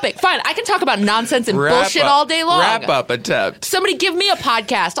stay on topic. Fine, I can talk about nonsense and bullshit all day long. Wrap up attempt. Somebody give me a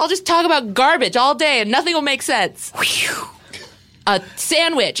podcast. I'll just talk about garbage all day and nothing will make sense. A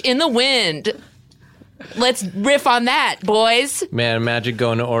sandwich in the wind. Let's riff on that, boys. Man, imagine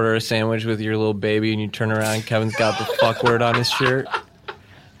going to order a sandwich with your little baby and you turn around, Kevin's got the fuck word on his shirt.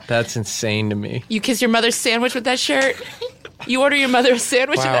 That's insane to me. You kiss your mother's sandwich with that shirt? You order your mother a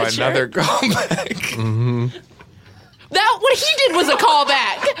sandwich with that shirt? Wow, another callback. Mm-hmm. That, what he did was a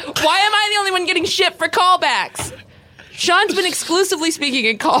callback. Why am I the only one getting shit for callbacks? Sean's been exclusively speaking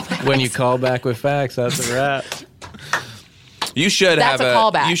in callbacks. When you call back with facts, that's a wrap. You should That's have a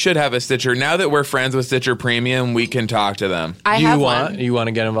callback. You should have a Stitcher. Now that we're friends with Stitcher Premium, we can talk to them. You want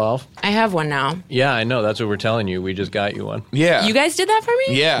to get involved? I have one now. Yeah, I know. That's what we're telling you. We just got you one. Yeah. You guys did that for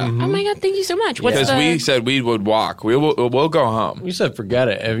me? Yeah. Oh my God, thank you so much. What's Because we said we would walk. We'll go home. We said forget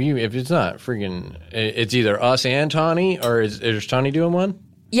it. If it's not freaking, it's either us and Tawny, or is Tawny doing one?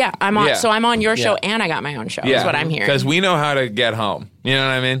 Yeah, I'm on. Yeah. So I'm on your show and I got my own show. Is what I'm hearing. Because we know how to get home. You know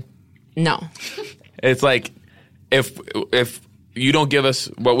what I mean? No. It's like if you don't give us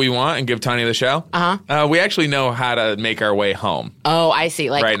what we want and give Tawny the show, we actually know how to make our way home. Oh, I see.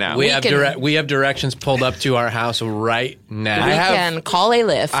 Like right now, we have directions pulled up to our house right now. We can call a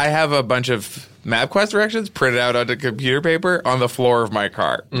lift. I have a bunch of MapQuest directions printed out onto computer paper on the floor of my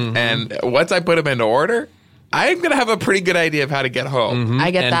car, and once I put them into order, I'm going to have a pretty good idea of how to get home.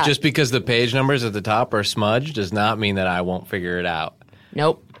 I get that. And just because the page numbers at the top are smudged does not mean that I won't figure it out.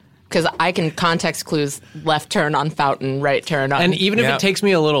 Nope. Because I can context clues left turn on Fountain, right turn on. And even if it takes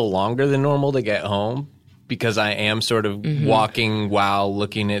me a little longer than normal to get home, because I am sort of walking while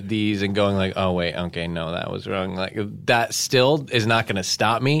looking at these and going like, oh, wait, okay, no, that was wrong. Like that still is not going to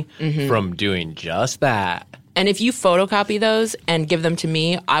stop me from doing just that. And if you photocopy those and give them to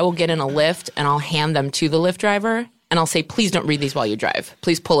me, I will get in a lift and I'll hand them to the Lyft driver. And I'll say, please don't read these while you drive.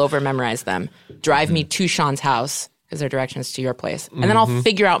 Please pull over and memorize them. Drive me to Sean's house, because they're directions to your place. And then I'll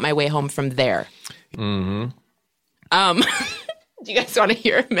figure out my way home from there. Do you guys want to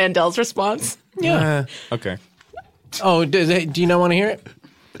hear Mandel's response? Yeah. Okay. Oh, do you not want to hear it?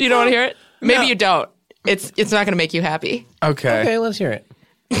 You don't want to hear it? Maybe you don't. It's not going to make you happy. Okay. Okay, let's hear it.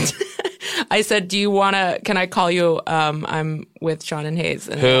 I said, do you want to, can I call you, I'm with Sean and Hayes.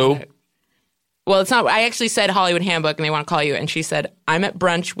 And Who? Well, it's not, I actually said Hollywood Handbook and they want to call you. And she said, I'm at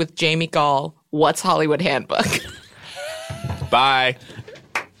brunch with Jamie Gall. What's Hollywood Handbook? Bye.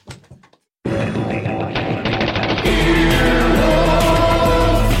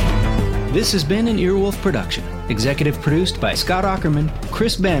 This This has been an Earwolf production, executive produced by Scott Aukerman,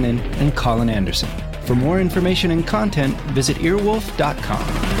 Chris Bannon, and Colin Anderson. For more information and content, visit earwolf.com.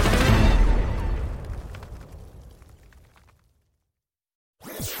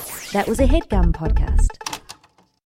 That was a HeadGum podcast.